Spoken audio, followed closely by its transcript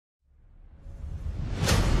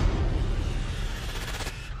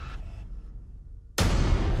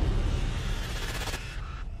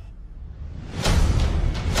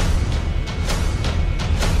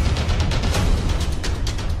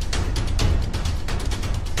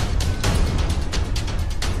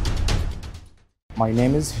My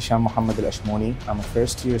name is Hisham Mohammed Al-Ashmouni. I'm a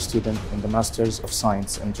first-year student in the Masters of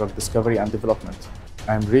Science in Drug Discovery and Development.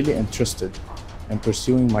 I'm really interested in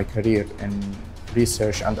pursuing my career in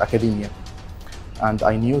research and academia. And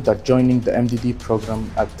I knew that joining the MDD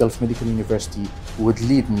program at Gulf Medical University would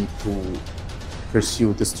lead me to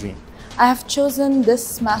pursue this dream. I have chosen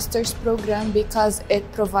this master's program because it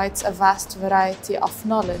provides a vast variety of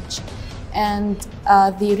knowledge, and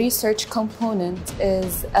the research component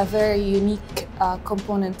is a very unique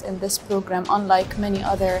component in this program, unlike many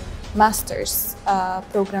other master's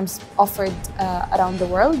programs offered around the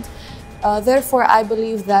world. Therefore, I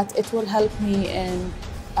believe that it will help me in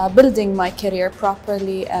building my career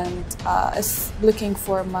properly and looking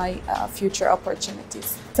for my future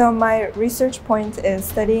opportunities. So my research point is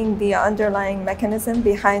studying the underlying mechanism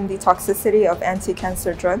behind the toxicity of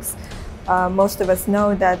anti-cancer drugs. Most of us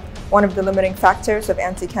know that one of the limiting factors of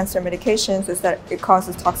anti-cancer medications is that it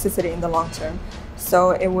causes toxicity in the long term.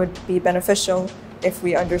 So it would be beneficial if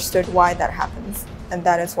we understood why that happens. And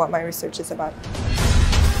that is what my research is about.